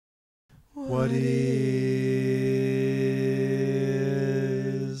What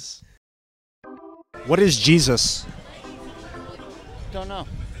is Jesus? Don't know.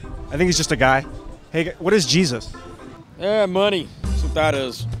 I think he's just a guy. Hey, what is Jesus? Money. That's what that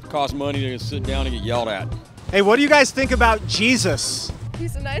is. It costs money to sit down and get yelled at. Hey, what do you guys think about Jesus?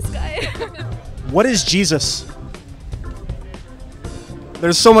 He's a nice guy. What is Jesus?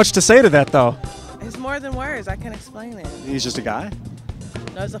 There's so much to say to that, though. It's more than words. I can explain it. He's just a guy?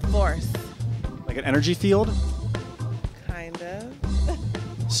 No, it's a force. Like an energy field? Kind of.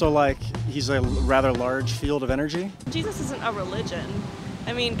 So, like, he's a rather large field of energy? Jesus isn't a religion.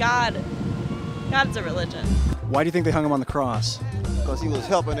 I mean, God's a religion. Why do you think they hung him on the cross? Because he was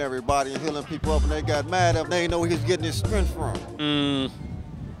helping everybody and healing people up, and they got mad at him. They didn't know where he was getting his strength from.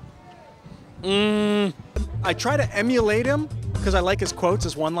 I try to emulate him because I like his quotes,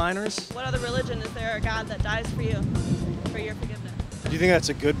 his one-liners. What other religion is there a God that dies for you, for your forgiveness? Do you think that's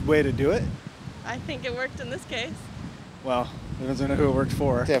a good way to do it? I think it worked in this case. Well, depends on who it worked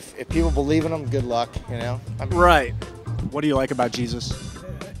for. If people believe in him, good luck, you know? Right. What do you like about Jesus?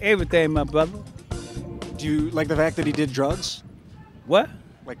 Everything, my brother. Do you like the fact that he did drugs? What?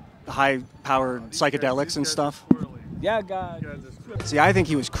 Like high-powered psychedelics and stuff? Yeah, God. See, I think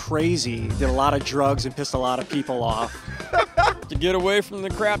he was crazy, did a lot of drugs and pissed a lot of people off. To get away from the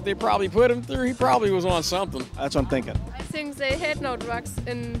crap they probably put him through, he probably was on something. That's what I'm thinking. I think they had no drugs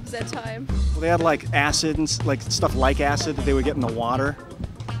in that time. Well, they had like acid and like stuff like acid that they would get in the water.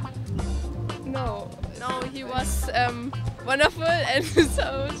 No, he was wonderful and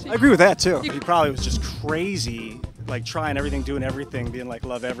so... I agree with that too. He probably was just crazy, like trying everything, doing everything, being like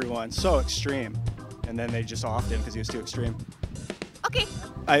love everyone, so extreme. And then they just offed him because he was too extreme. Okay.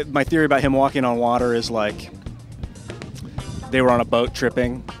 My theory about him walking on water is like they were on a boat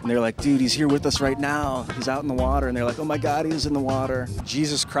tripping and they're like, dude, he's here with us right now. He's out in the water. And they're like, oh my God, he's in the water.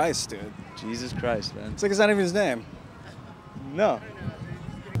 Jesus Christ, dude. Jesus Christ, man. It's like it's not even his name. No.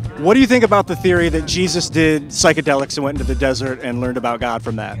 What do you think about the theory that Jesus did psychedelics and went into the desert and learned about God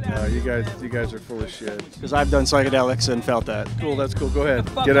from that? You guys are full of shit. Because I've done psychedelics and felt that. Cool, that's cool. Go ahead.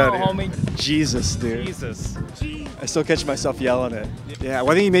 Get out of here. Homie. Jesus, dude. Jesus. I still catch myself yelling it. Yeah,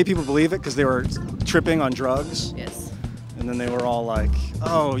 well, I think he made people believe it because they were tripping on drugs. Yes. And then they were all like,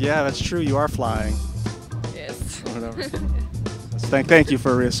 oh, yeah, that's true. You are flying. Yes. Or whatever. Thank you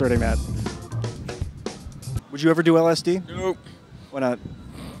for reasserting that. Would you ever do LSD? Nope. Why not?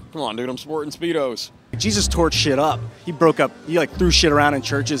 Come on, dude, I'm sporting Speedos. Jesus tore shit up. He like threw shit around in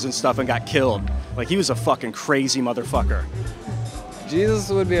churches and stuff and got killed. Like he was a fucking crazy motherfucker. Jesus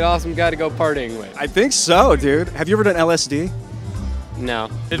would be an awesome guy to go partying with. I think so, dude. Have you ever done LSD? No.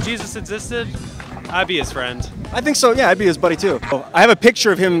 If Jesus existed, I'd be his friend. I think so, yeah, I'd be his buddy too. I have a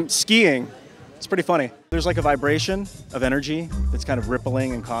picture of him skiing. It's pretty funny. There's like a vibration of energy that's kind of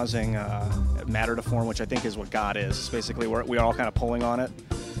rippling and causing matter to form, which I think is what God is. It's basically we are all kind of pulling on it.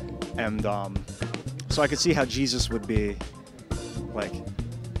 And so I could see how Jesus would be, like,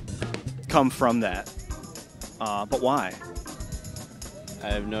 come from that. But why? I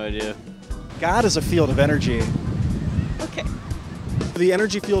have no idea. God is a field of energy. Okay. The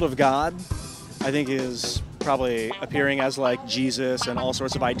energy field of God, I think, is probably appearing as like Jesus and all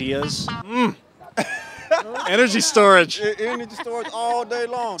sorts of ideas. Energy storage. Energy storage all day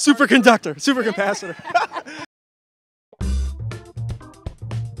long. Superconductor, supercapacitor.